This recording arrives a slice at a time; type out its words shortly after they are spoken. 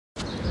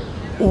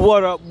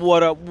What up,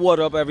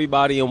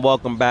 everybody, and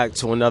welcome back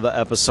to another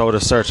episode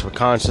of Search for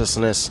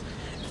Consciousness.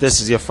 If this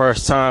is your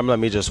first time, let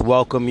me just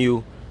welcome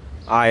you.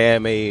 I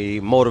am a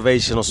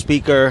motivational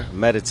speaker,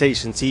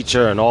 meditation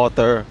teacher, an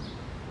author,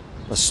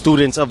 a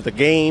student of the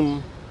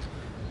game,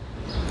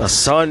 a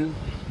son,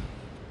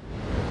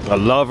 a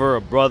lover,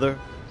 a brother,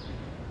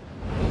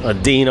 a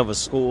dean of a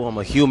school. I'm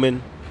a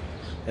human,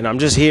 and I'm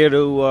just here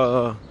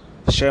to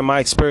share my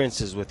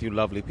experiences with you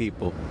lovely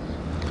people.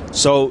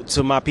 So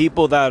to my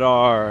people that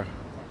are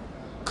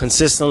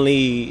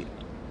consistently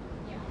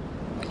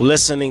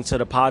listening to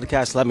the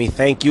podcast, let me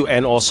thank you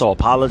and also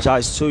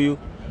apologize to you.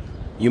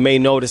 You may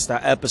notice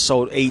that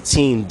episode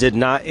 18 did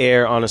not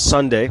air on a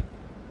Sunday.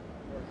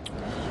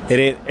 It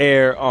didn't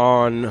air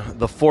on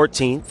the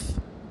 14th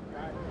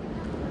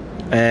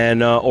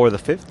and or the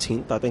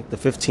 15th. I think the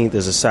 15th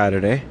is a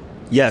Saturday.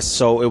 Yes,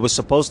 so it was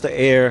supposed to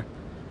air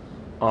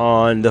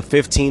on the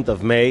 15th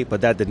of May,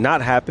 but that did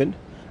not happen,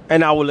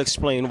 and I will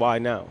explain why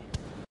now.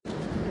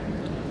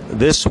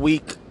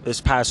 This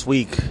past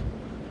week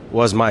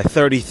was my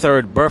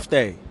 33rd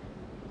birthday,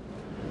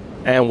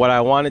 and what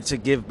I wanted to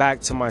give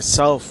back to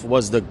myself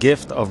was the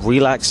gift of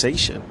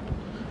relaxation.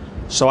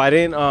 So I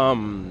didn't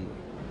I'll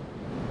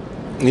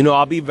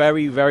be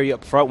very, very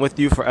upfront with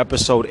you. For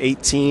episode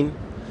 18,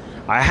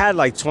 I had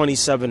like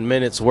 27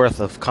 minutes worth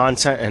of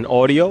content and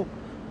audio,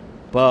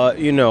 but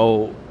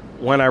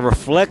when I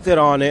reflected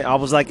on it, I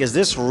was like, is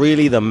this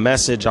really the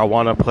message I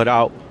want to put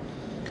out?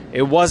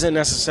 It wasn't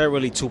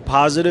necessarily too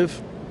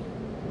positive.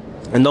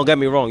 And don't get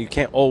me wrong, you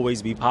can't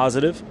always be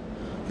positive.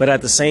 But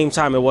at the same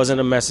time, it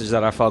wasn't a message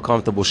that I felt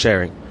comfortable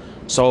sharing.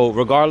 So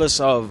regardless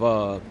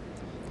of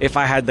if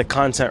I had the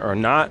content or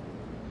not,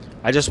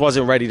 I just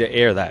wasn't ready to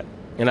air that.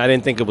 And I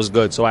didn't think it was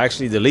good. So I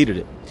actually deleted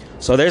it.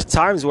 So there's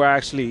times where I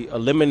actually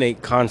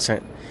eliminate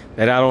content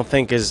that I don't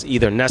think is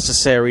either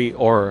necessary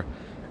or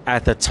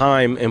at the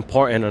time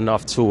important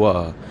enough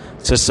to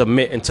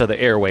submit into the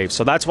airwaves.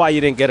 So that's why you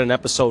didn't get an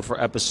episode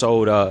for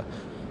episode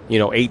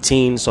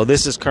 18. So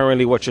this is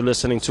currently what you're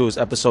listening to is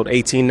episode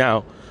 18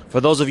 now. For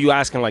those of you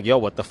asking like, yo,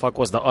 what the fuck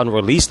was the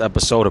unreleased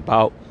episode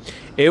about?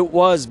 It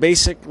was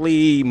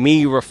basically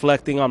me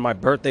reflecting on my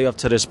birthday up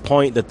to this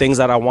point, the things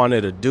that I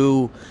wanted to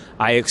do.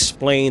 I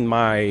explained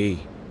my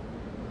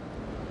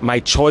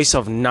choice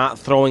of not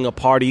throwing a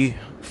party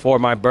for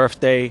my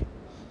birthday.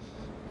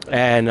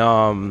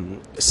 And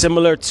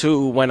similar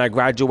to when I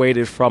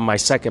graduated from my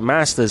second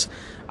master's,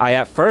 I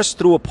at first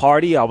threw a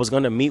party. I was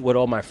going to meet with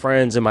all my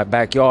friends in my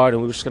backyard,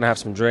 and we were just going to have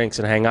some drinks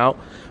and hang out.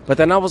 But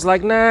then I was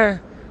like, nah,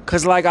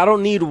 because I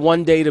don't need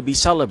one day to be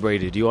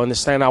celebrated. You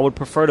understand? I would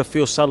prefer to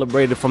feel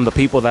celebrated from the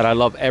people that I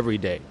love every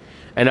day.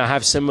 And I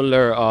have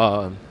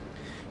similar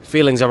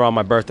feelings around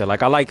my birthday.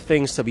 I like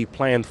things to be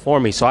planned for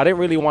me. So I didn't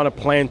really want to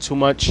plan too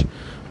much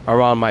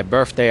around my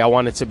birthday. I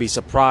wanted to be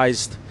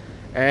surprised.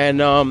 And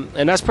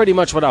that's pretty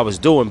much what I was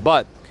doing.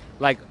 But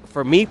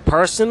for me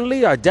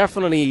personally, I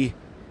definitely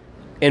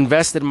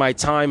invested my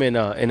time in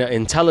an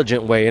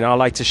intelligent way, and I'd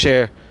like to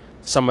share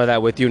some of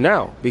that with you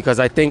now, because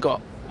I think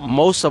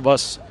most of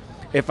us,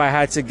 if I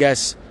had to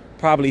guess,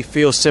 probably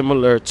feel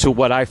similar to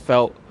what I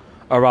felt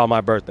around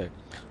my birthday.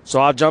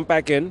 So I'll jump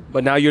back in,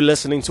 but now you're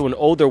listening to an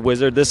older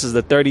wizard. This is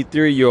the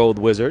 33-year-old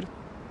wizard,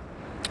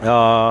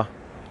 and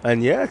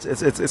yeah,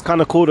 it's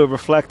kind of cool to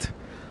reflect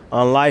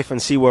on life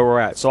and see where we're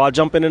at. So I'll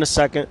jump in a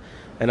second,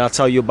 and I'll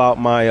tell you about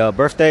my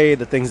birthday,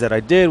 the things that I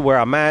did, where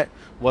I'm at,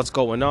 what's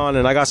going on,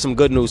 and I got some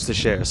good news to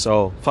share.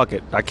 So fuck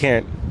it, I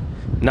can't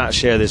not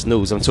share this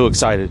news. I'm too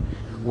excited.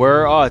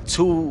 We're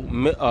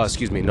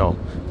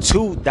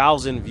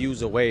 2,000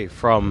 views away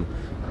from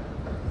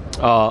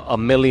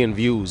 1 million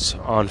views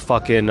on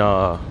fucking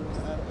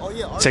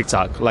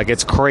TikTok.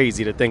 It's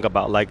crazy to think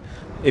about.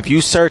 If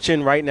you search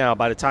in right now,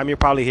 by the time you're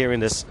probably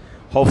hearing this,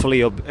 hopefully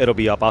it'll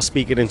be up. I'll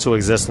speak it into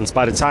existence.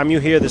 By the time you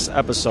hear this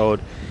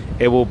episode,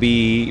 it will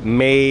be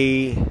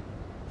May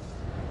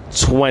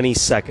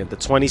 22nd, the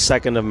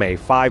 22nd of May,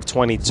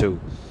 5/22.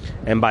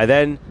 And by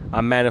then,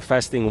 I'm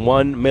manifesting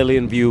 1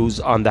 million views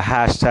on the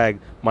hashtag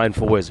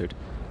Mindful Wizard.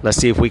 Let's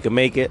see if we can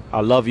make it. I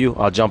love you.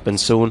 I'll jump in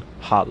soon.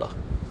 Holla.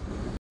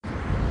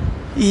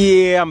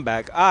 Yeah, I'm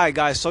back. All right,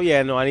 guys. So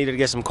I needed to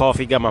get some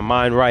coffee, get my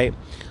mind right.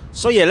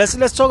 So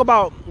let's talk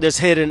about this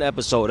hidden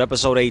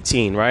episode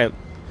 18, right?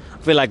 I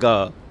feel like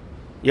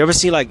you ever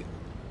see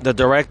the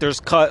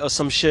director's cut or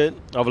some shit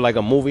of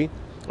a movie?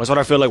 That's what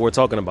I feel like we're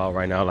talking about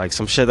right now,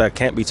 some shit that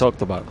can't be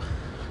talked about.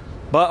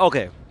 But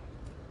okay,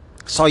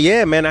 so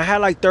man, I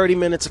had 30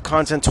 minutes of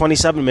content,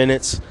 27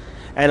 minutes,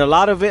 and a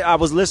lot of it, I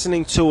was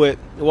listening to it,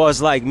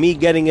 was me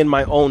getting in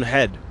my own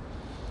head.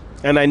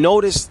 And I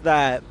noticed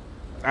that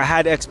I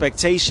had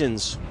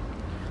expectations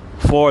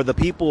for the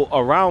people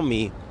around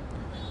me,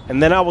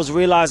 and then I was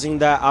realizing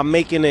that I'm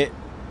making it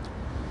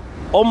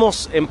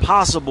almost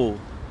impossible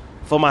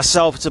for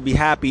myself to be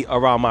happy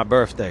around my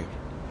birthday.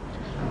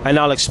 And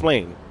I'll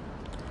explain.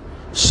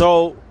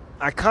 So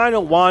I kind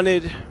of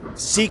wanted,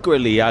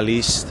 secretly at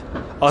least,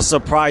 a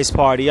surprise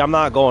party. I'm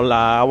not gonna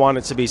lie, I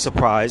wanted to be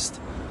surprised.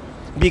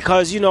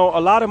 Because, a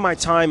lot of my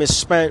time is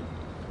spent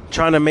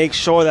trying to make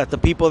sure that the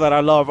people that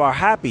I love are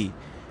happy.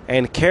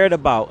 and cared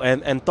about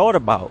and thought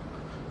about.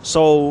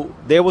 So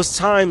there was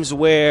times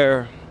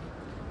where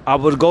I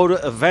would go to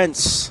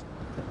events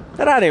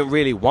that I didn't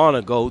really want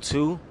to go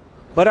to,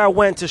 but I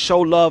went to show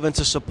love and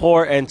to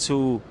support and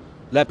to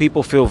let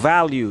people feel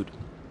valued.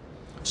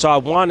 So I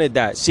wanted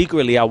that.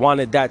 Secretly, I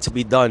wanted that to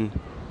be done,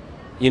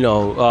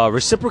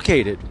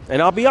 reciprocated.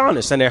 And I'll be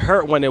honest, and it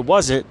hurt when it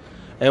wasn't.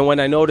 And when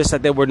I noticed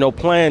that there were no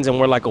plans and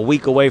we're like a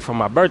week away from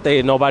my birthday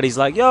and nobody's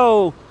like,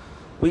 yo,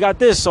 we got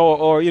this,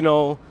 or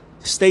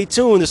stay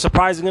tuned, the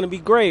surprise is going to be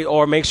great,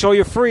 or make sure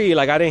you're free.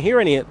 Like, I didn't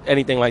hear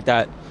anything like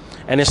that.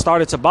 And it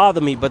started to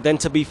bother me. But then,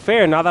 to be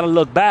fair, now that I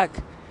look back,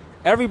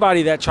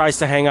 everybody that tries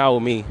to hang out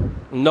with me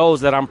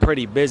knows that I'm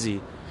pretty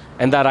busy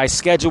and that I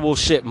schedule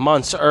shit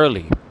months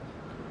early.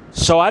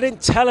 So I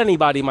didn't tell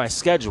anybody my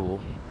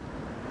schedule.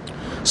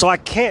 So I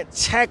can't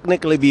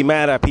technically be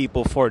mad at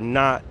people for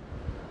not,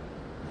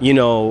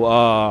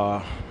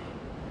 I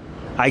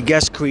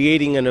guess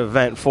creating an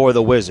event for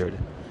the Wizard.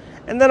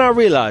 And then I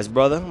realized,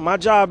 brother, my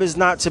job is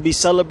not to be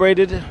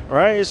celebrated,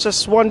 right? It's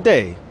just one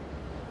day.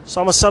 So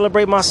I'm going to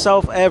celebrate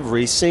myself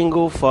every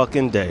single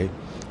fucking day.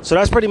 So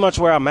that's pretty much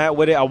where I'm at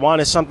with it. I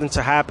wanted something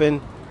to happen.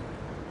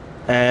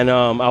 And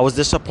I was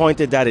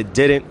disappointed that it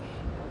didn't.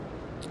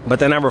 But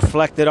then I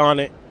reflected on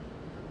it.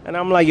 And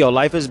I'm like, yo,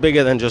 life is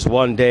bigger than just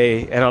one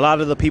day. And a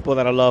lot of the people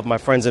that I love, my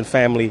friends and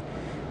family,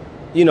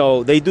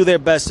 they do their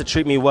best to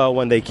treat me well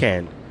when they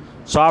can.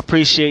 So I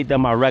appreciate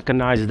them. I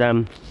recognize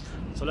them.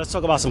 So let's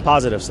talk about some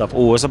positive stuff.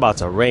 Ooh, it's about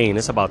to rain.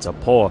 It's about to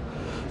pour.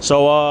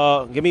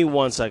 So give me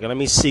 1 second. Let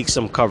me seek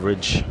some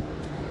coverage.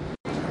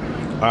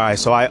 All right,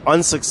 so I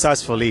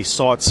unsuccessfully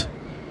sought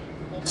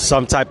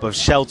some type of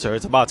shelter.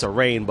 It's about to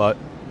rain, but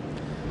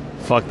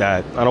fuck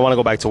that. I don't want to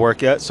go back to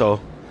work yet,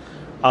 so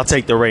I'll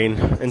take the rain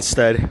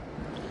instead.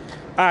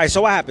 All right,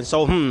 so what happened?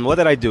 So, what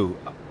did I do?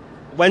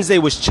 Wednesday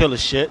was chill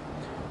as shit.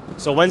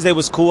 So Wednesday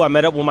was cool. I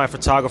met up with my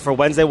photographer.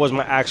 Wednesday was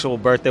my actual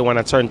birthday when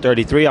I turned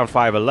 33 on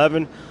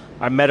 5/11.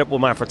 I met up with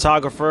my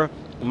photographer,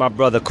 my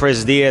brother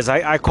Chris Diaz.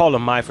 I call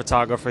him my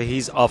photographer.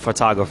 He's a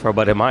photographer,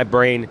 but in my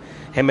brain,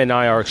 him and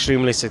I are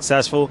extremely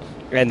successful,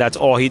 and that's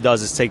all he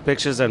does is take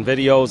pictures and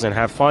videos and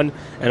have fun,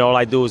 and all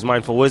I do is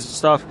mindful wisdom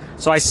stuff.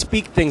 So I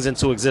speak things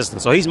into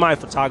existence. So he's my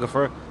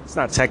photographer. It's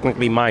not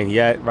technically mine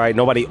yet, right?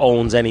 Nobody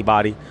owns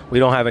anybody. We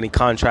don't have any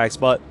contracts,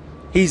 but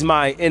in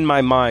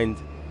my mind,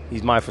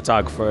 he's my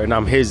photographer, and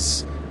I'm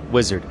his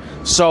wizard.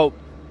 So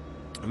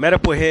I met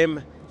up with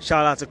him.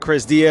 Shout out to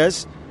Chris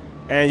Diaz.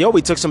 And,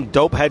 we took some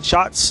dope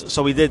headshots.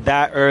 So we did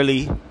that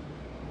early.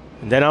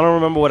 And then I don't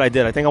remember what I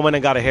did. I think I went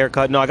and got a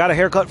haircut. No, I got a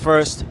haircut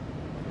first.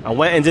 I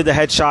went and did the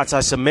headshots. I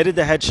submitted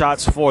the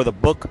headshots for the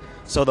book.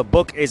 So the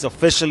book is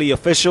officially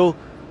official.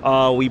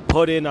 We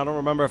put in, I don't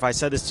remember if I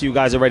said this to you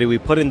guys already, we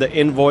put in the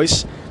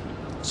invoice.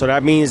 So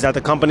that means that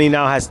the company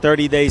now has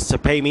 30 days to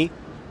pay me.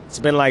 It's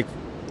been like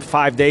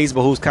 5 days,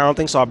 but who's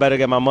counting? So I better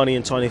get my money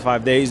in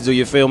 25 days. Do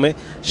you feel me?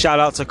 Shout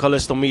out to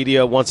Callisto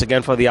Media once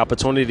again for the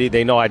opportunity.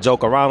 They know I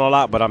joke around a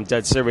lot, but I'm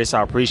dead serious.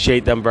 I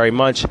appreciate them very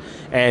much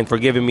and for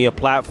giving me a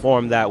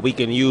platform that we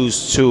can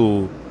use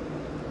to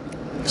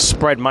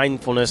spread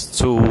mindfulness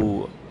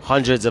to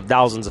hundreds of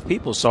thousands of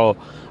people. So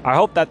I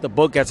hope that the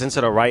book gets into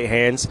the right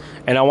hands,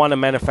 and I want to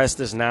manifest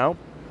this now.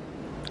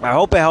 I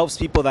hope it helps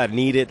people that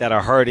need it, that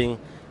are hurting,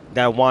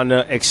 that want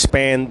to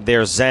expand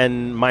their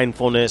Zen,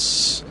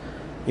 mindfulness,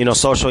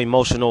 social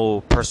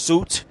emotional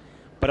pursuit.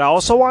 But I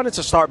also wanted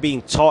to start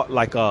being taught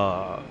like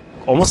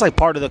almost like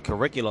part of the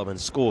curriculum in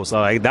school. So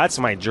like that's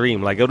my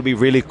dream. Like it would be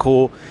really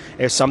cool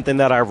if something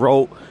that I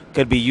wrote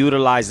could be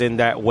utilized in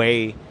that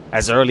way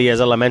as early as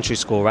elementary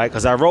school, right?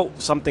 Because I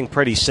wrote something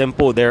pretty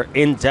simple. They're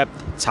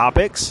in-depth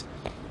topics,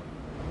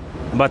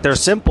 but they're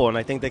simple, and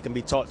I think they can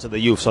be taught to the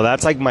youth. So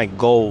that's like my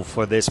goal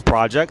for this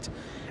project.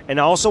 And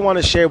I also want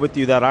to share with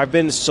you that I've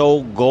been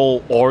so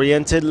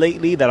goal-oriented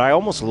lately that I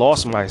almost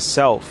lost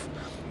myself.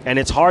 And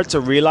it's hard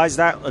to realize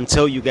that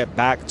until you get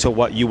back to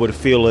what you would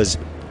feel is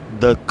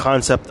the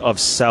concept of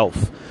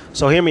self.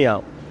 So hear me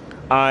out.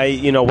 I,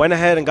 went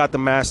ahead and got the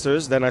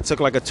master's. Then I took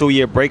like a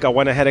 2-year break. I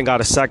went ahead and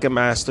got a second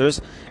master's.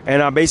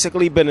 And I've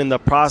basically been in the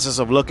process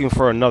of looking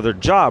for another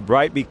job,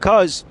 right?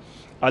 Because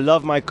I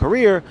love my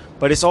career,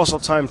 but it's also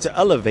time to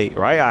elevate,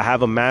 right? I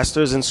have a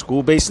master's in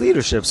school-based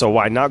leadership. So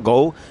why not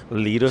go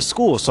lead a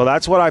school? So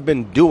that's what I've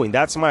been doing.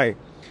 That's my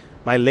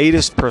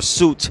latest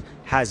pursuit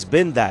has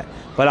been that.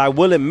 But I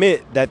will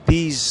admit that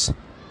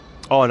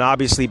and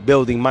obviously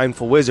building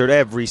Mindful Wizard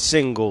every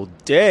single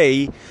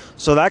day.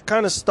 So that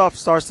kind of stuff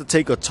starts to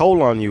take a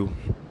toll on you.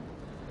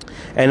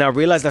 And I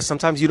realized that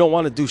sometimes you don't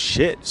want to do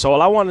shit. So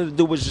all I wanted to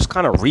do was just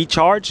kind of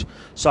recharge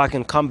so I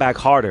can come back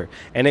harder.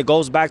 And it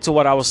goes back to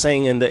what I was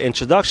saying in the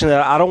introduction,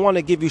 that I don't want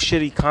to give you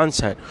shitty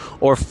content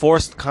or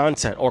forced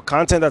content or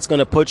content that's going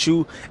to put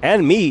you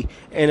and me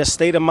in a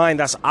state of mind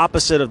that's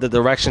opposite of the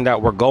direction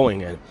that we're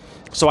going in.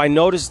 So I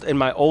noticed in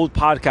my old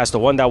podcast, the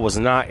one that was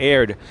not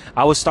aired,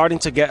 I was starting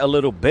to get a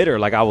little bitter.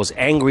 Like I was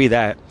angry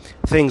that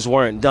things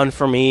weren't done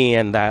for me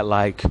and that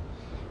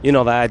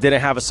that I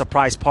didn't have a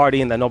surprise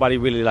party and that nobody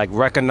really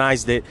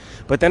recognized it.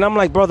 But then I'm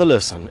like, brother,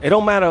 listen, it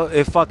don't matter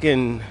if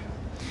fucking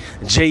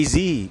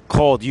Jay-Z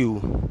called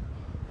you,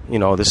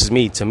 this is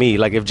me to me.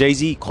 Like if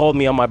Jay-Z called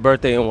me on my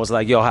birthday and was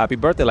like, yo, happy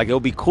birthday, like it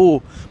would be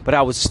cool, but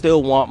I would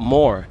still want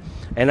more.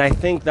 And I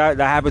think that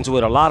happens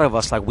with a lot of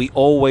us. Like we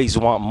always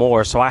want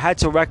more. So I had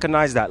to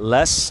recognize that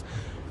less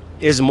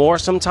is more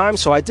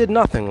sometimes. So I did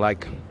nothing.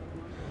 Like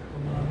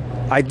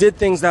I did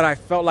things that I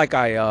felt like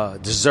I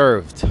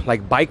deserved,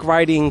 like bike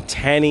riding,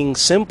 tanning,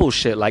 simple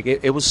shit. Like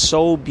it was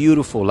so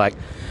beautiful. Like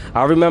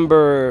I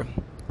remember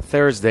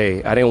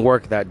Thursday, I didn't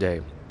work that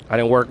day. I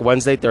didn't work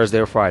Wednesday, Thursday,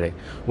 or Friday.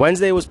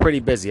 Wednesday was pretty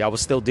busy. I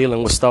was still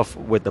dealing with stuff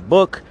with the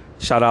book.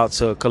 Shout out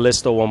to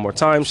Callisto one more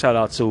time. Shout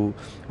out to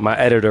my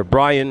editor,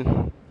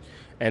 Brian,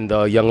 and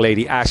the young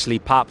lady, Ashley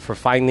Pop, for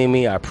finding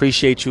me. I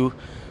appreciate you.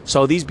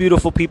 So these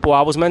beautiful people,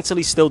 I was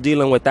mentally still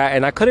dealing with that,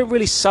 and I couldn't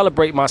really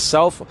celebrate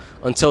myself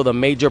until the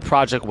major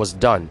project was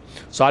done.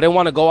 So I didn't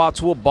want to go out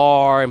to a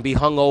bar and be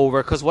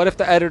hungover, because what if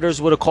the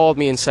editors would have called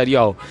me and said,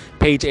 yo,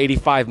 page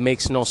 85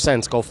 makes no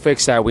sense. Go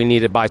fix that. We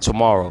need it by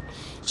tomorrow.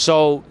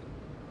 So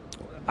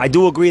I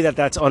do agree that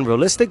that's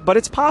unrealistic, but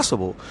it's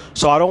possible.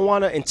 So I don't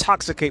want to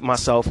intoxicate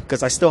myself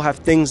because I still have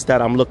things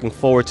that I'm looking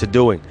forward to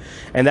doing.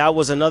 And that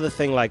was another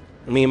thing, like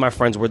me and my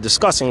friends were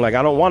discussing. Like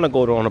I don't want to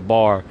go to on a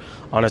bar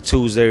on a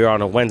Tuesday or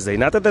on a Wednesday.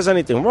 Not that there's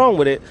anything wrong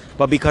with it,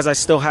 but because I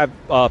still have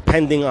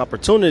pending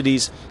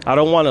opportunities, I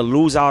don't want to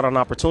lose out on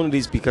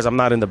opportunities because I'm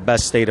not in the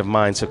best state of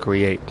mind to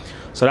create.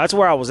 So that's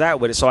where I was at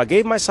with it. So I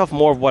gave myself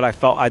more of what I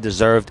felt I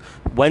deserved.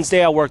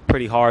 Wednesday I worked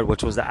pretty hard,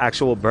 which was the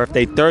actual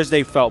birthday.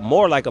 Thursday felt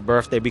more like a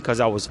birthday because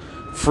I was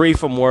free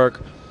from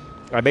work.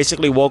 I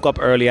basically woke up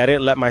early. I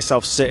didn't let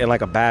myself sit in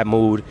like a bad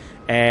mood.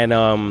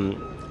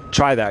 And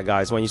try that,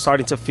 guys. When you're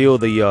starting to feel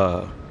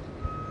the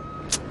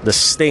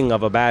sting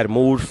of a bad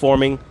mood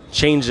forming,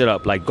 change it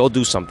up. Like go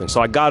do something.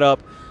 So I got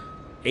up,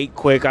 ate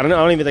quick. I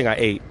don't even think I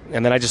ate.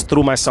 And then I just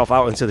threw myself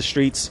out into the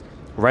streets,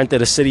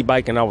 rented a city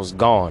bike, and I was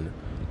gone.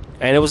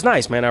 And it was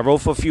nice, man. I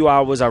rode for a few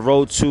hours. I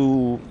rode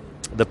to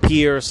the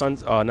pier,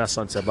 not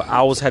Sunset, but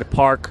Owl's Head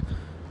Park,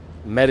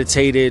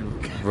 meditated,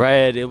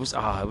 read. It was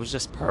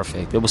just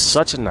perfect. It was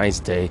such a nice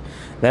day.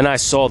 Then I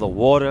saw the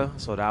water,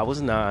 so that was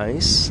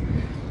nice.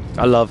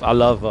 I love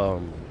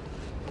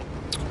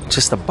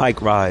just the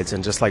bike rides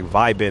and just like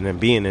vibing and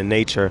being in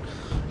nature,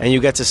 and you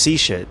get to see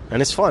shit,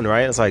 and it's fun,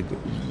 right? It's like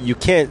you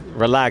can't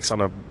relax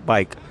on a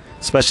bike,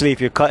 especially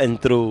if you're cutting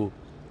through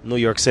New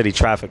York City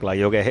traffic. Like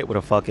you'll get hit with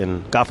a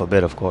fucking, God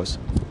forbid, of course.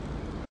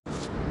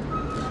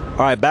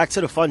 All right, back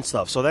to the fun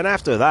stuff. So then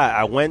after that,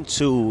 I went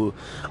to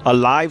a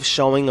live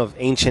showing of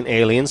Ancient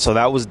Aliens. So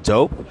that was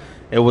dope.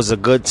 It was a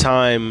good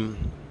time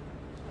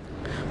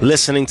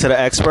listening to the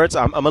experts.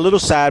 I'm a little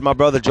sad my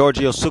brother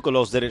Giorgio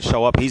Tsoukalos didn't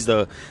show up. He's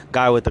the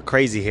guy with the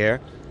crazy hair.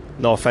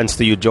 No offense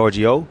to you,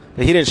 Giorgio.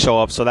 But he didn't show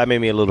up, so that made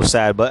me a little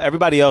sad. But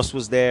everybody else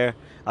was there.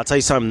 I'll tell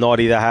you something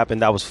naughty that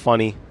happened. That was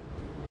funny.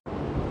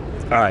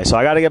 All right, so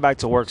I got to get back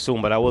to work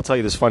soon, but I will tell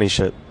you this funny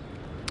shit.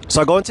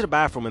 So I go into the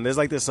bathroom, and there's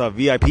like this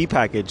VIP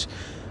package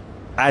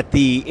at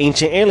the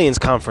Ancient Aliens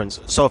conference.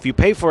 So if you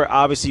pay for it,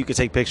 obviously you can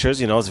take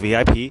pictures, it's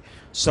VIP.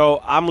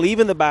 So I'm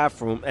leaving the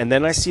bathroom, and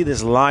then I see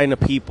this line of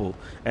people,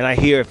 and I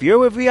hear, if you're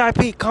with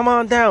VIP, come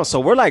on down. So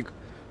we're like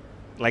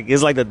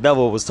it's like the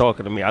devil was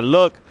talking to me. I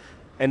look,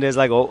 and there's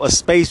like a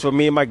space for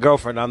me and my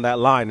girlfriend on that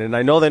line, and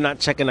I know they're not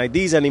checking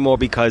IDs anymore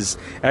because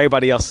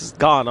everybody else is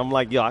gone. I'm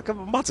like, yo,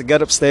 I'm about to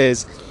get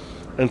upstairs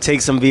and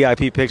take some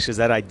VIP pictures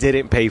that I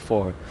didn't pay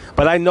for.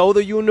 But I know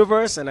the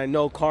universe, and I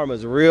know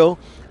karma's real,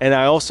 and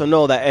I also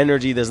know that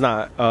energy does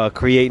not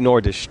create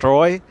nor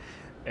destroy.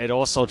 It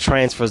also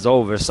transfers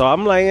over. So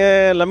I'm like,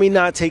 let me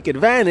not take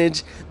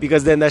advantage,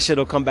 because then that shit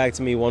will come back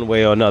to me one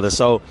way or another.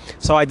 So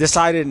I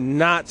decided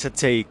not to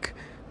take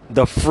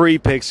the free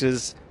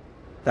pictures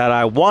that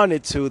I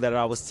wanted to, that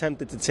I was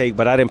tempted to take,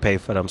 but I didn't pay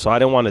for them, so I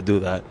didn't want to do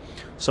that.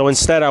 So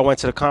instead, I went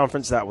to the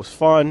conference. That was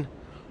fun.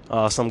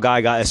 Some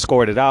guy got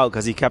escorted out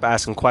because he kept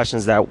asking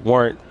questions that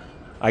weren't,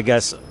 I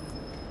guess,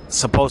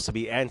 supposed to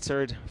be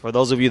answered. For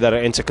those of you that are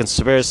into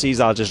conspiracies,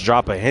 I'll just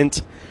drop a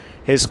hint.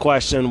 His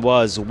question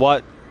was,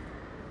 what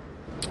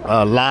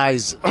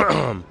lies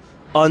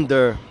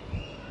under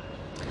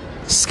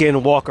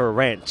Skinwalker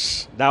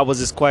Ranch? That was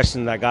his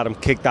question that got him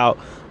kicked out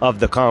of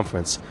the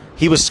conference.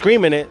 He was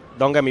screaming it,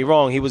 don't get me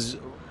wrong. He was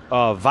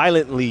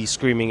violently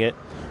screaming it.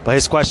 But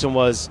his question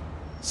was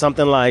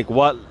something like,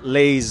 what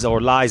lays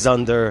or lies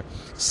under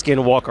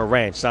Skinwalker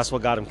Ranch? That's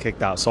what got him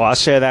kicked out. So I'll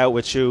share that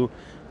with you.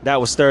 That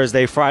was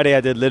Thursday. Friday,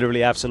 I did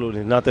literally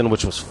absolutely nothing,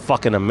 which was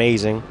fucking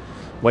amazing.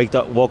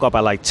 Woke up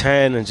at like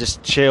 10 and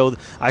just chilled.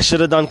 I should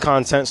have done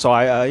content, so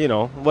I,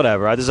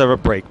 whatever. I deserve a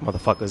break,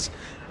 motherfuckers.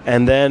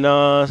 And then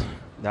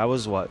that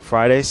was what?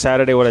 Friday?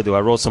 Saturday, what I do?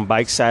 I rode some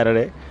bikes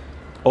Saturday.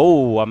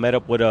 Oh, I met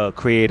up with a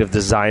creative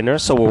designer,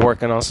 so we're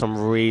working on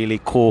some really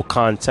cool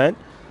content.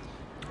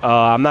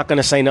 I'm not going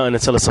to say nothing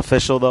until it's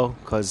official, though,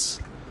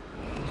 because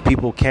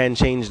people can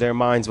change their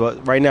minds.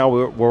 But right now,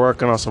 we're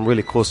working on some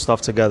really cool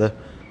stuff together.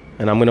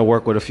 And I'm going to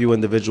work with a few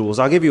individuals.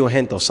 I'll give you a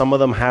hint, though. Some of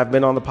them have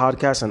been on the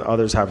podcast and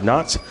others have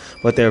not.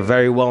 But they're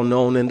very well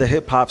known in the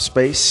hip-hop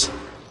space.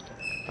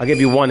 I'll give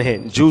you one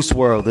hint. Juice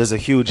WRLD is a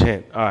huge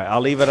hint. All right,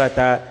 I'll leave it at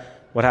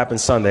that. what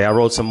happened Sunday? I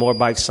rode some more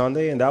bikes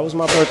Sunday, and that was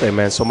my birthday,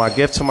 man. So my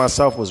gift to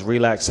myself was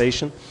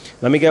relaxation.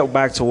 Let me get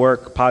back to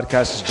work.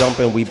 Podcast is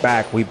jumping. We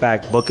back.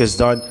 Book is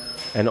done,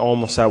 and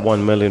almost at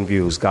 1 million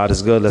views. God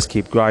is good. Let's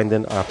keep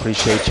grinding. I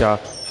appreciate y'all.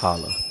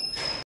 Holla.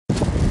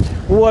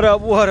 What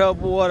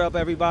up,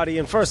 everybody?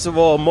 And first of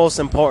all, most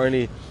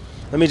importantly,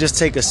 let me just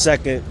take a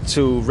second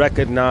to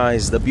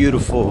recognize the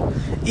beautiful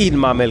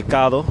Irma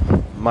Mercado,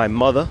 my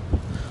mother,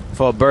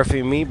 for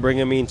birthing me,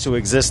 bringing me into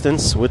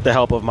existence with the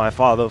help of my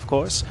father, of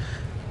course,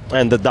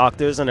 and the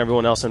doctors and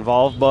everyone else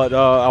involved. But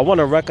I want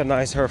to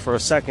recognize her for a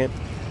second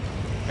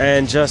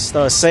and just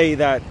say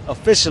that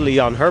officially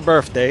on her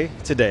birthday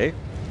today,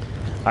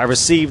 I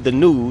received the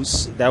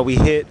news that we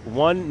hit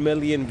 1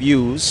 million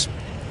views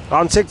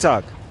on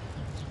TikTok.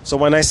 So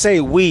when I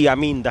say we, I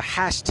mean the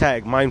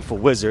hashtag Mindful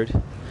Wizard.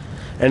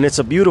 And it's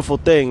a beautiful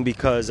thing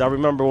because I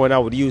remember when I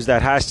would use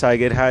that hashtag,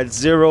 it had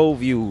 0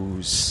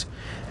 views.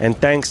 And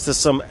thanks to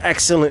some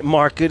excellent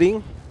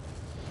marketing,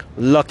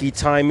 lucky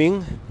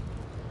timing,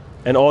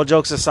 and all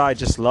jokes aside,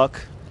 just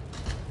luck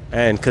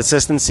and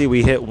consistency,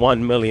 we hit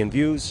 1 million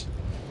views.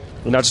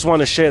 And I just want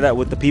to share that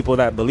with the people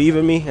that believe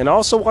in me. And I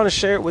also want to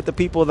share it with the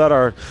people that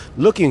are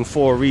looking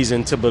for a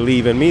reason to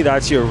believe in me.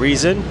 That's your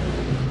reason.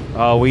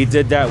 We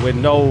did that with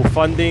no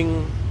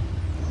funding,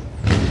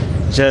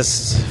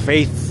 just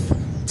faith,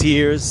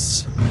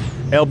 tears,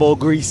 elbow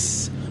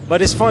grease.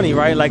 But it's funny,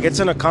 right? Like, it's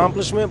an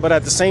accomplishment, but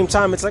at the same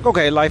time, it's like,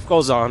 okay, life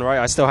goes on, right?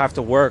 I still have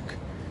to work.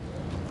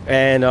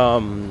 And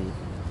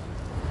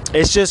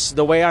it's just,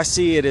 the way I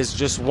see it is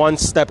just one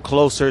step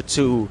closer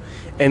to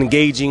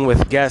engaging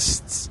with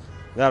guests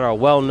that are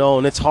well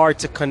known. It's hard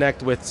to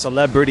connect with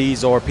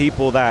celebrities or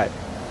people that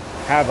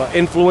have an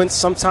influence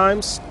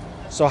sometimes.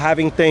 So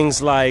having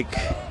things like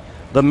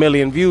the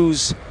million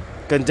views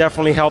can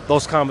definitely help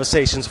those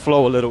conversations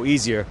flow a little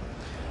easier.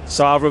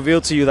 So I'll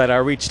reveal to you that I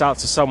reached out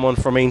to someone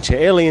from Ancient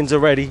Aliens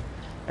already.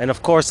 And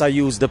of course I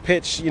used the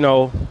pitch, you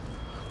know,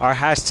 our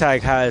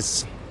hashtag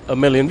has 1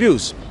 million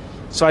views.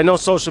 So I know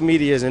social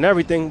media isn't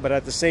everything, but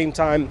at the same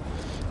time,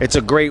 it's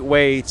a great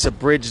way to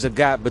bridge the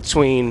gap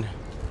between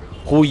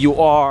who you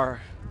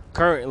are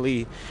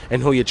currently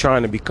and who you're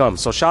trying to become.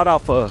 So shout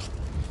out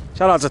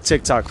to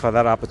TikTok for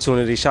that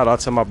opportunity. Shout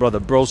out to my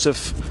brother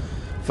Broseph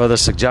for the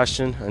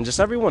suggestion, and just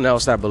everyone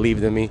else that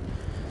believed in me.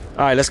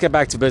 All right, let's get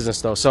back to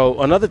business though.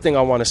 So another thing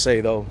I want to say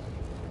though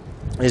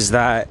is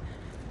that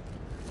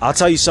I'll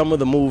tell you some of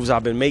the moves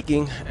I've been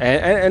making,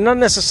 and not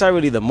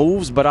necessarily the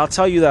moves, but I'll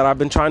tell you that I've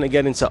been trying to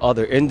get into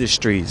other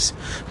industries.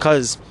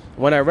 Because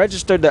when I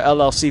registered the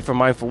LLC for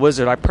Mindful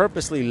Wizard, I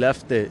purposely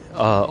left it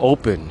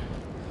open.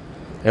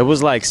 It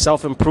was like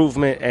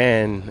self-improvement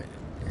and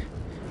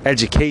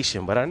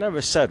education, but I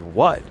never said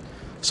what.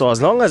 So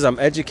as long as I'm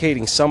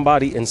educating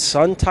somebody in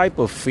some type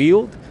of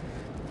field,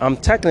 I'm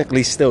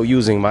technically still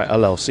using my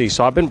LLC.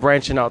 So I've been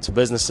branching out to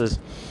businesses.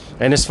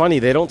 And it's funny,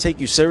 they don't take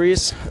you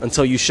serious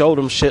until you show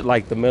them shit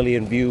like the 1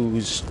 million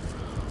views,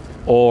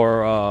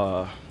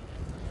 or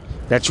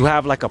that you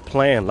have like a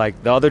plan.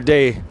 Like the other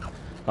day,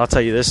 I'll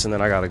tell you this and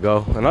then I gotta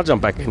go. And I'll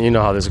jump back in. You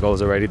know how this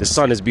goes already. The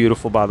sun is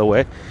beautiful, by the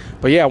way.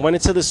 But yeah, I went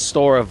into this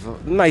store of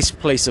a nice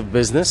place of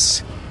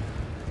business.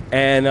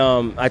 And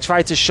I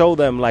tried to show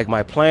them like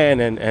my plan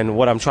and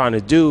what I'm trying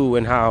to do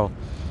and how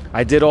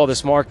I did all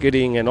this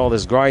marketing and all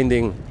this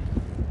grinding.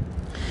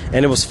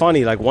 And it was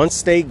funny, like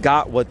once they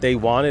got what they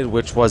wanted,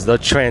 which was the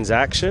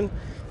transaction,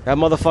 that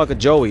motherfucker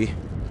Joey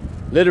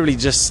literally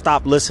just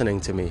stopped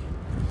listening to me.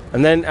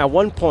 And then at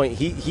one point,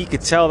 he could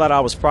tell that I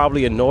was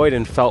probably annoyed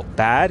and felt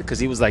bad because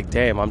he was like,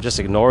 damn, I'm just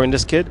ignoring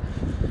this kid.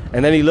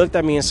 And then he looked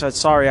at me and said,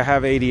 sorry, I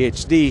have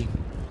ADHD.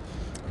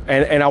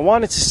 And I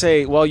wanted to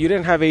say, well, you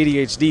didn't have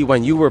ADHD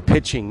when you were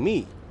pitching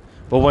me.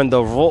 But when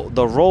the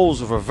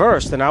roles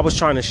reversed and I was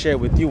trying to share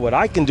with you what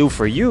I can do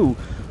for you,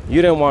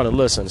 you didn't want to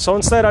listen. So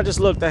instead, I just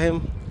looked at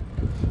him,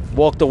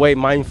 walked away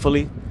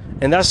mindfully.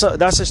 And that's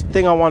a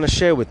thing I want to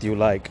share with you.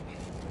 Like,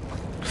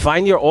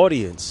 find your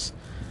audience.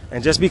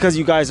 And just because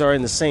you guys are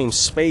in the same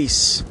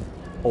space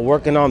or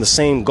working on the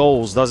same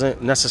goals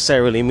doesn't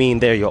necessarily mean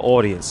they're your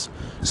audience.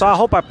 So I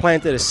hope I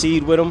planted a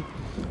seed with him.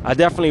 I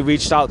definitely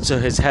reached out to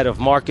his head of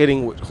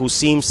marketing, who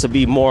seems to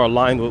be more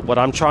aligned with what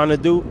I'm trying to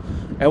do.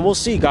 And we'll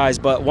see, guys.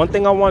 But one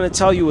thing I want to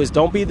tell you is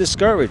don't be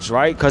discouraged,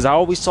 right? Because I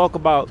always talk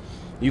about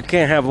you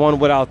can't have one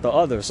without the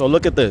other. So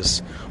look at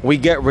this. We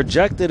get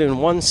rejected in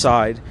one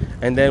side,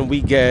 and then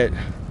we get,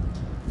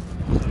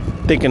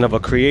 thinking of a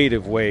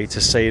creative way to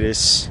say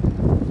this.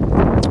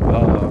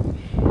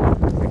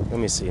 Let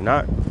me see.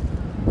 Not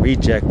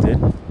rejected.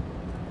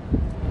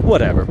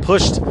 Whatever.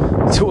 Pushed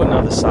to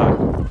another side.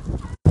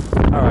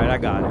 All right, I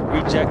got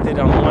it. Rejected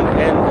on one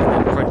end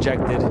and then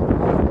projected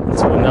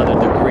to another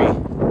degree,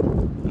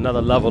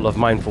 another level of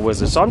Mindful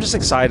Wizard. So I'm just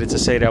excited to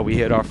say that we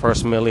hit our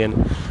first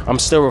million. I'm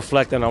still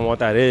reflecting on what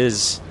that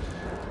is.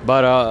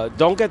 But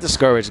don't get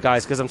discouraged,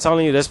 guys, because I'm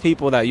telling you, there's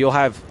people that you'll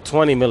have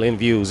 20 million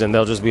views and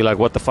they'll just be like,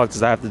 what the fuck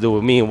does that have to do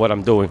with me and what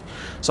I'm doing?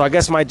 So I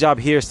guess my job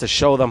here is to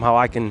show them how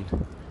I can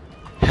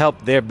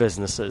help their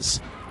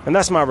businesses. And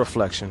that's my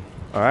reflection.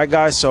 All right,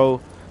 guys,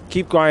 so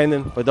keep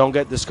grinding, but don't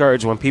get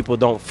discouraged when people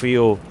don't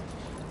feel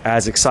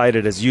as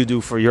excited as you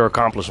do for your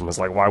accomplishments.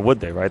 Like, why would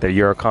they, right? They're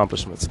your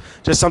accomplishments.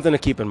 Just something to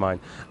keep in mind.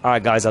 All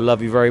right, guys, I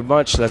love you very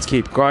much. Let's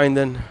keep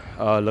grinding.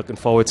 Looking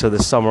forward to the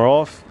summer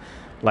off.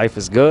 Life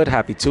is good.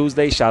 Happy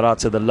Tuesday. Shout out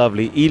to the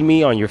lovely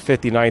Ilmi on your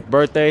 59th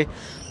birthday.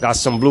 Got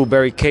some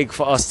blueberry cake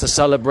for us to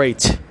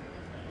celebrate.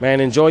 Man,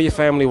 enjoy your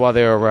family while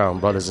they're around,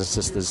 brothers and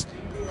sisters.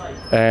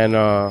 And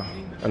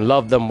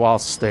love them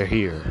whilst they're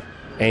here.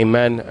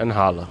 Amen and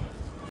holla.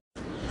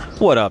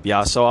 What up,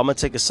 y'all? So I'm going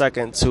to take a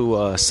second to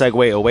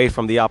segue away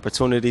from the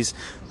opportunities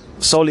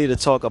solely to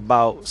talk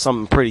about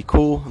something pretty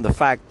cool. The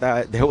fact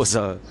that there was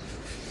a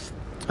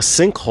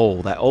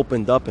sinkhole that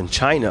opened up in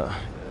China,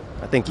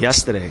 I think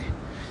yesterday.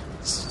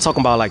 It's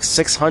talking about like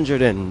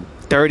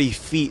 630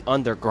 feet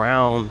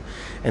underground,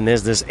 and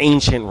there's this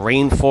ancient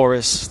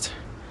rainforest.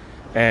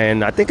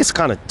 And I think it's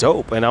kind of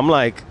dope. And I'm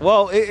like,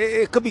 well,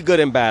 it could be good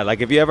and bad.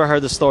 Like, if you ever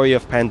heard the story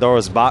of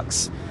Pandora's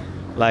box,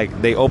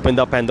 like they opened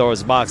up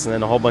Pandora's box and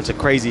then a whole bunch of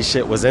crazy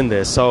shit was in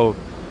there. So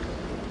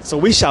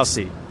we shall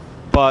see.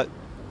 But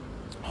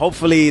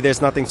hopefully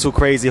there's nothing too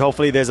crazy.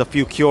 Hopefully there's a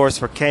few cures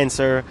for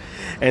cancer,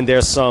 and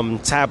there's some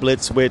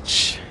tablets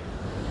which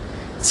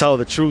tell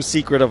the true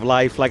secret of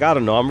life. Like, I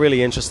don't know. I'm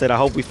really interested. I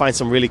hope we find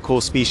some really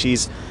cool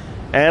species.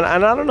 And I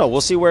don't know. We'll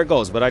see where it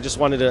goes. But I just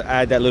wanted to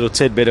add that little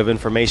tidbit of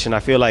information. I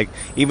feel like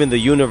even the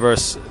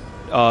universe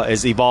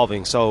is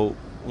evolving. So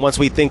once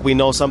we think we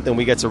know something,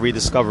 we get to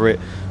rediscover it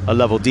a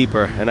level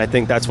deeper. And I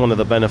think that's one of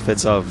the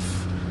benefits of...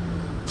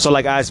 So,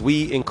 like, as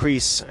we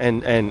increase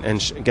and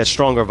get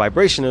stronger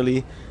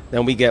vibrationally,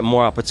 then we get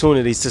more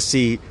opportunities to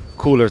see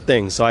cooler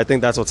things. So I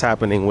think that's what's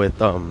happening with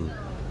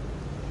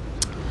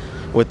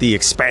the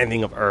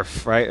expanding of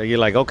Earth, right? You're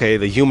like, okay,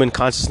 the human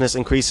consciousness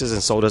increases,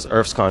 and so does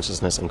Earth's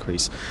consciousness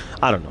increase.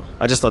 I don't know.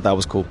 I just thought that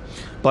was cool.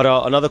 But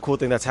another cool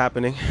thing that's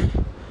happening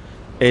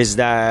is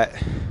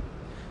that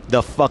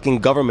the fucking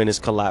government is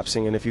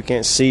collapsing. And if you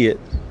can't see it,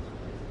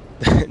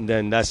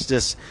 then that's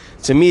just,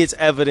 to me, it's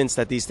evidence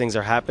that these things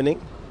are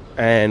happening.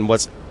 And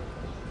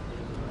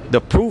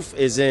the proof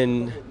is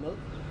in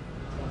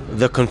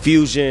the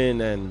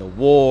confusion and the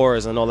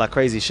wars and all that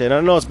crazy shit.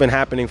 I know it's been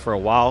happening for a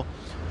while,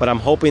 but I'm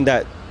hoping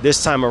that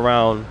this time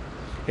around,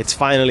 it's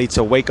finally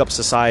to wake up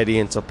society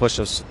and to push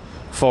us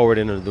forward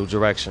in a new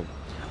direction.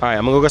 All right,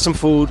 I'm going to go get some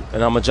food,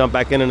 and I'm going to jump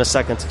back in a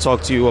second to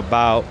talk to you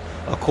about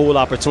a cool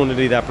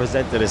opportunity that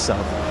presented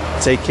itself.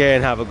 Take care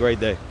and have a great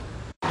day.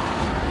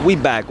 We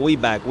back.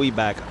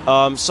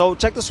 So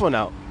check this one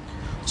out.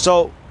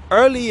 So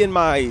early in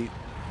my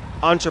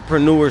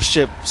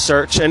entrepreneurship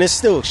search, and it's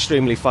still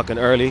extremely fucking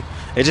early.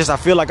 It's just I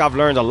feel like I've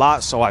learned a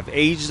lot, so I've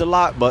aged a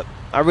lot, but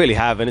I really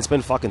haven't. It's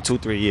been fucking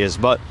 2-3 years,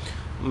 but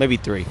maybe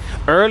 3.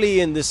 Early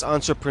in this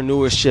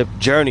entrepreneurship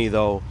journey,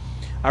 though,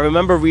 I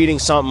remember reading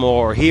something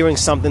or hearing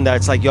something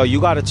that's like, yo,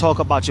 you got to talk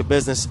about your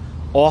business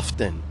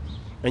often,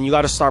 and you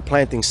got to start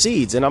planting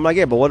seeds. And I'm like,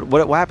 yeah, but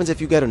what happens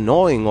if you get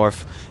annoying, or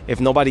if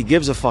nobody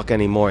gives a fuck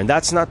anymore? And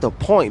that's not the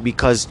point,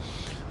 because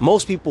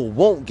most people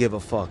won't give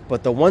a fuck,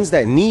 but the ones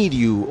that need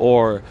you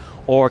or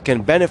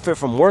can benefit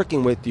from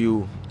working with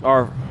you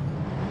are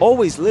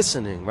always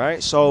listening,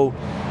 right? So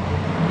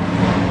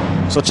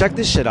check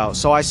this shit out.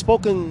 So I've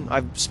spoken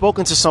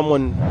to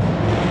someone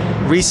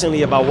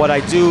recently about what I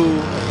do,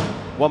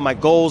 what my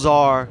goals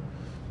are,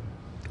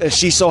 and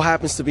she so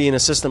happens to be an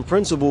assistant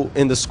principal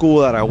in the school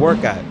that I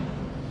work at.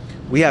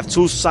 We have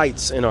 2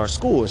 sites in our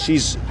school, and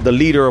she's the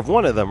leader of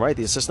one of them, right?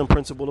 The assistant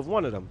principal of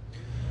one of them.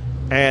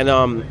 And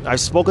I've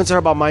spoken to her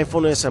about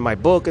mindfulness and my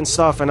book and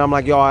stuff, and I'm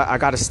like, yo, I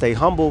got to stay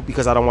humble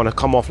because I don't want to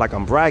come off like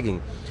I'm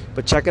bragging.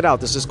 But check it out.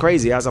 This is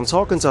crazy. As I'm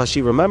talking to her,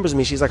 she remembers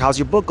me. She's like, how's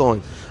your book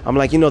going? I'm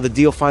like, the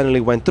deal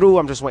finally went through.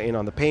 I'm just waiting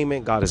on the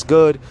payment. God is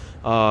good.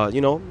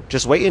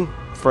 Just waiting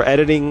for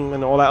editing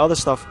and all that other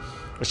stuff.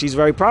 And she's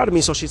very proud of me.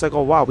 So she's like,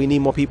 oh, wow, we need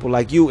more people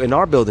like you in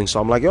our building. So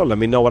I'm like, yo, let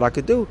me know what I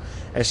could do.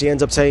 And she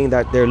ends up saying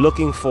that they're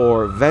looking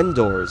for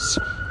vendors,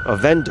 a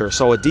vendor.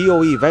 So a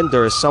DOE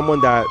vendor is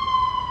someone that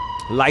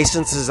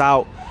licenses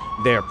out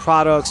their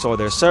products or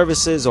their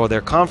services or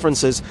their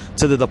conferences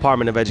to the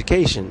Department of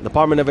Education.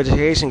 Department of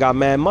Education got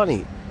mad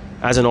money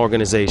as an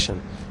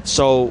organization.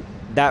 So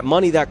that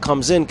money that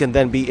comes in can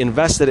then be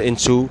invested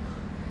into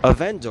a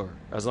vendor,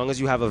 as long as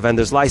you have a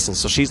vendor's license.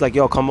 So she's like,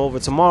 yo, come over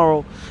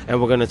tomorrow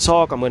and we're going to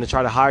talk. I'm going to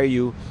try to hire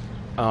you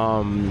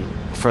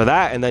for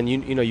that, and then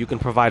you can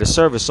provide a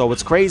service. So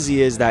what's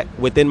crazy is that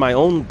within my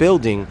own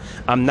building,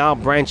 I'm now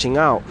branching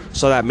out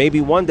so that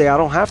maybe one day I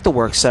don't have to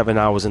work 7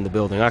 hours in the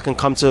building. I can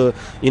come to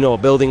a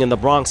building in the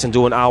Bronx and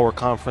do an hour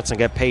conference and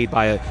get paid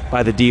by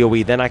the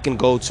DOE. Then I can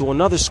go to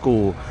another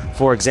school,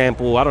 for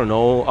example, I don't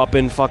know, up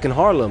in fucking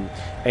Harlem,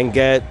 and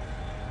get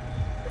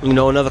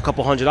another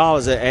couple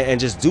 $100 and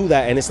just do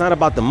that. And it's not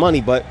about the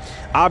money, but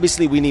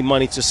obviously we need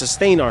money to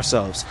sustain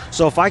ourselves.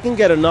 So if I can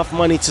get enough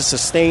money to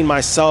sustain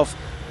myself,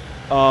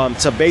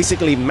 to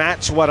basically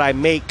match what I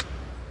make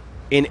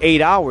in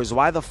 8 hours,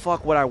 why the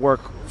fuck would I work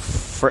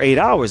for 8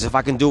 hours if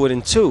I can do it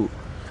in 2?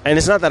 And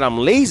it's not that I'm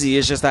lazy,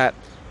 it's just that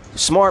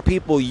smart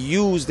people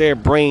use their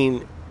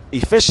brain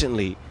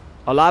efficiently.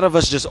 A lot of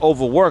us just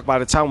overwork. By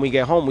the time we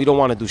get home, we don't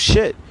want to do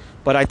shit.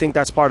 but I think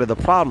that's part of the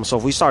problem. So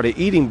if we started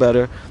eating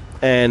better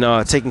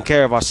and taking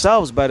care of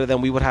ourselves better,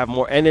 then we would have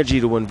more energy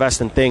to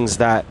invest in things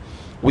that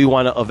we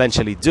want to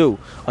eventually do.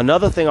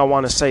 Another thing I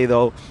want to say,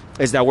 though,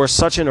 is that we're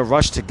such in a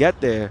rush to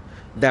get there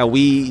that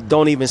we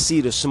don't even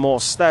see the small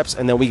steps,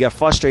 and then we get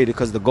frustrated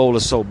because the goal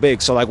is so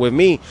big. So like with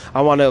me,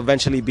 I want to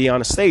eventually be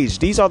on a stage.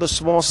 These are the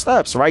small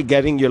steps, right?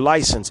 Getting your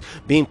license,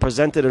 being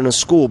presented in a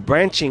school,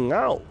 branching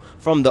out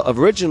from the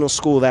original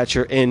school that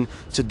you're in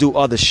to do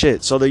other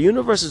shit. So the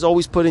universe is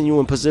always putting you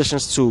in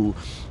positions to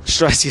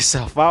stress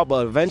yourself out,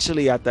 but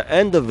eventually at the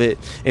end of it,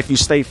 if you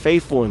stay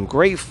faithful and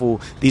grateful,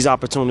 these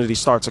opportunities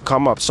start to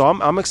come up. So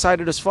I'm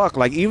excited as fuck.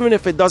 Like, even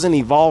if it doesn't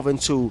evolve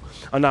into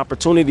an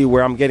opportunity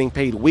where I'm getting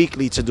paid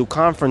weekly to do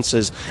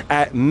conferences,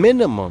 at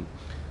minimum,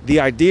 the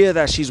idea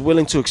that she's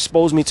willing to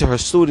expose me to her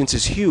students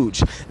is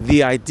huge.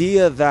 The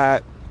idea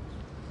that,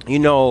 you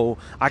know,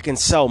 I can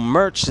sell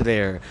merch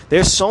there.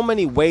 There's so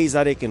many ways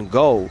that it can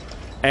go.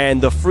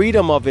 And the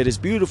freedom of it is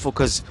beautiful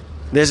because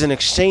there's an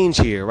exchange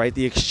here, right?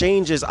 The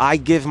exchange is I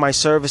give my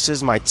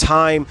services, my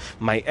time,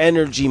 my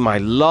energy, my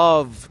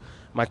love,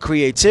 my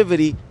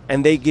creativity,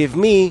 and they give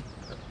me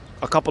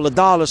a couple of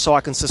dollars so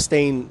I can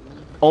sustain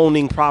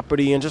owning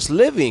property and just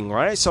living,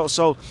 right?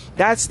 So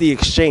that's the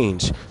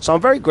exchange. So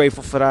I'm very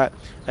grateful for that.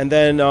 And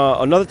then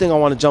another thing I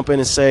want to jump in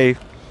and say,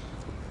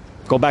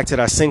 go back to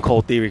that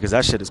sinkhole theory because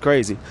that shit is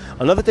crazy.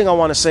 Another thing I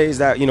want to say is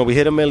that, you know, we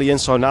hit 1 million,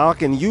 so now I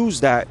can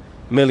use that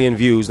million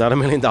views, not $1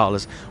 million.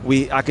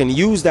 I can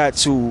use that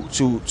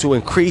to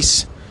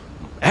increase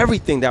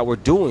everything that we're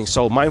doing.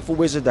 So Mindful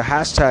Wizard, the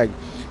hashtag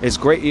is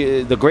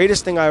great. The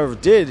greatest thing I ever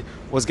did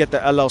was get the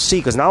LLC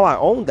because now I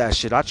own that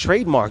shit. I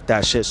trademarked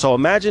that shit. So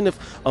imagine if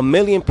 1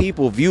 million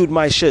people viewed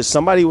my shit.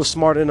 Somebody was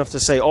smart enough to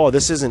say, "Oh,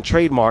 this isn't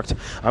trademarked.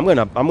 I'm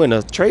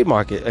gonna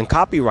trademark it and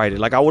copyright it."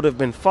 Like, I would have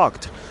been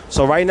fucked.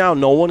 So right now,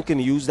 no one can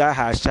use that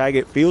hashtag.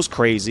 It feels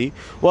crazy.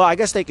 Well, I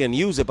guess they can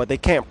use it, but they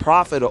can't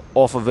profit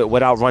off of it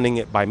without running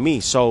it by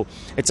me. So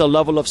it's a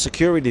level of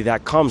security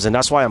that comes, and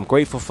that's why I'm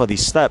grateful for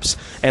these steps.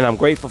 And I'm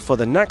grateful for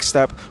the next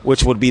step,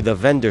 which would be the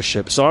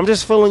vendorship. So I'm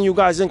just filling you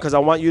guys in because I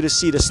want you to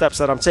see the steps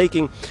that I'm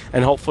taking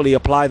and hopefully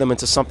apply them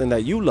into something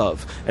that you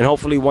love. And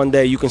hopefully one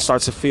day you can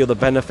start to feel the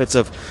benefits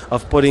of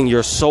putting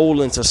your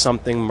soul into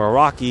something.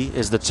 Meraki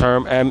is the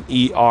term,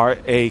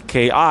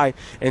 M-E-R-A-K-I,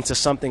 into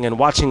something and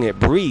watching it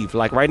breathe.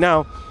 Like right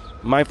now,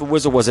 Mindful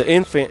Wizard was an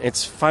infant.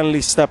 It's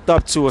finally stepped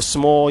up to a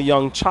small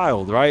young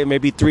child, right?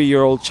 Maybe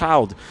 3-year-old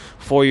child,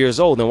 4 years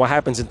old. And what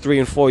happens in 3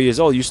 and 4 years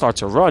old? You start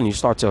to run. You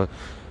start to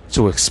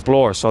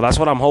explore. So that's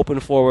what I'm hoping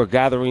for. We're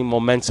gathering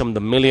momentum. The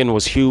 1 million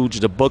was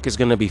huge. The book is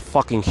going to be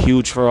fucking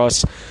huge for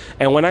us.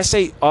 And when I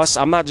say us,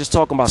 I'm not just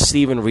talking about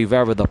Steven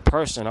Rivera, the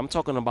person. I'm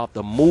talking about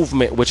the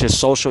movement, which is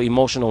social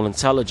emotional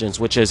intelligence,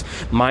 which is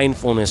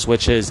mindfulness,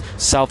 which is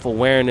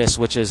self-awareness,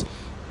 which is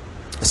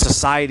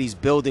society's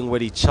building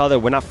with each other.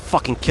 We're not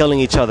fucking killing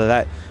each other.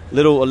 That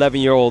little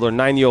 11-year-old or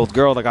 9-year-old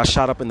girl that got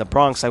shot up in the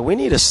Bronx, like, we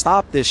need to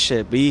stop this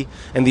shit, B.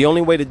 And the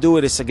only way to do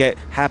it is to get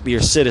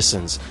happier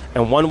citizens.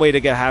 And one way to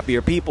get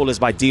happier people is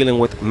by dealing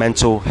with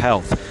mental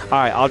health. All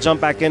right, I'll jump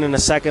back in a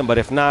second, but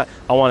if not,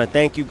 I want to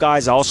thank you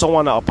guys. I also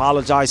want to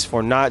apologize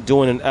for not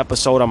doing an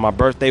episode on my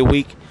birthday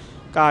week.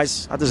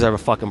 Guys, I deserve a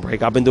fucking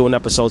break. I've been doing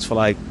episodes for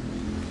like,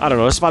 I don't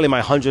know, it's probably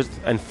my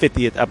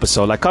 150th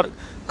episode. Like, cut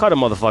a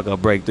motherfucker a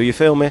break. Do you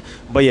feel me?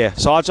 But yeah,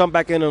 so I'll jump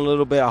back in a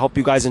little bit. I hope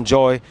you guys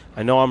enjoy.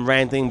 I know I'm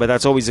ranting, but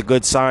that's always a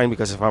good sign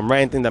because if I'm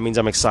ranting, that means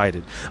I'm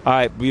excited. All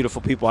right,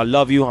 beautiful people. I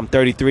love you. I'm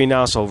 33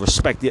 now, so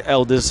respect your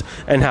elders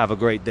and have a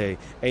great day.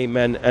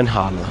 Amen and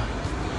holla.